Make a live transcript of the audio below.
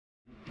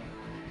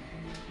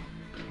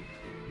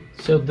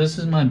So this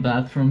is my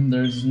bathroom.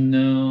 There's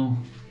no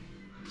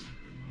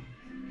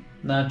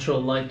natural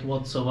light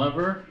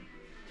whatsoever.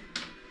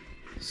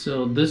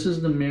 So this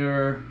is the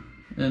mirror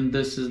and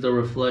this is the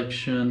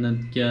reflection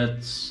it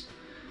gets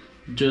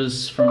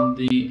just from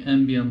the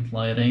ambient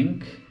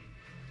lighting.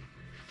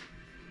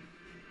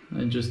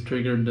 I just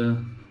triggered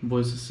the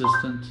voice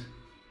assistant.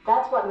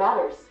 That's what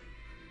matters.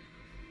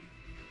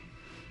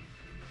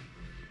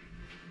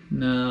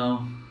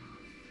 Now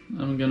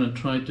I'm gonna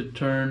try to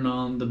turn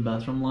on the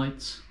bathroom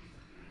lights.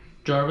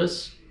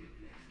 Jarvis,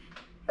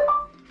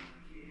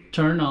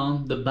 turn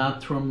on the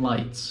bathroom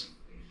lights.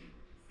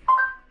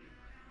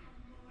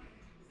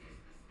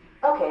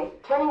 Okay,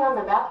 turning on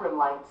the bathroom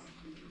lights.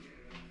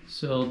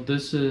 So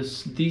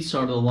these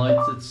are the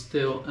lights. It's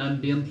still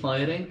ambient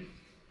lighting.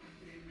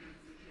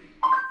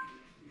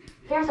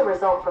 Here's a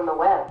result from the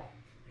web.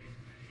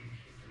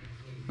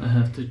 I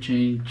have to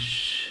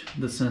change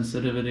the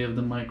sensitivity of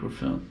the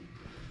microphone.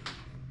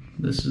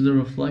 This is the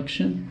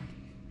reflection.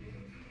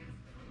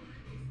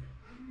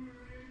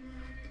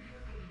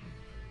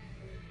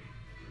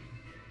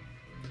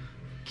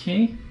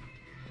 Okay.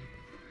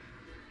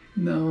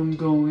 Now I'm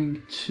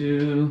going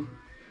to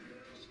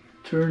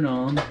turn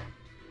on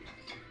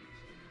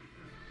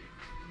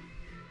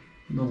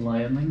the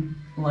lightning.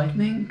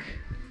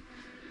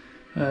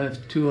 I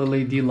have two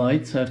LED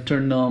lights. I've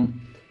turned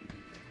on.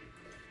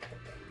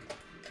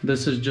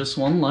 This is just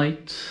one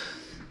light,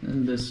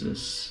 and this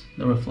is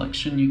the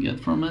reflection you get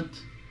from it.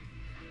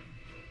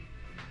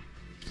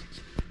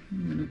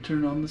 I'm gonna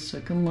turn on the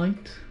second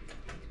light.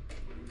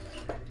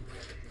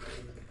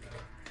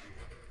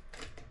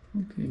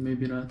 Okay,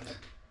 maybe not.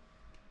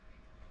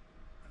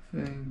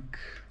 I think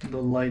the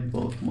light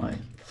bulb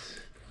might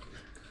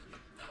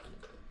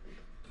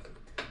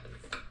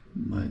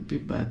be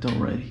bad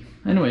already.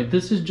 Anyway,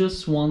 this is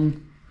just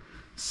one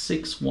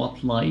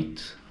 6-watt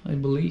light, I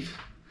believe.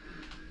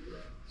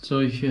 So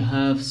if you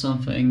have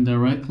something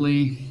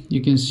directly,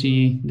 you can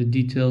see the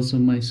details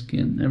of my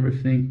skin,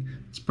 everything.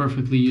 It's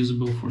perfectly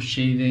usable for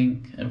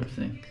shaving,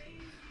 everything.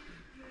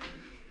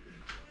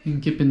 And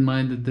keep in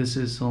mind that this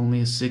is only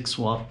a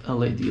 6-watt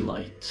LED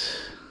light.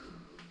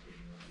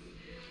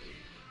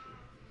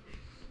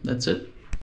 That's it.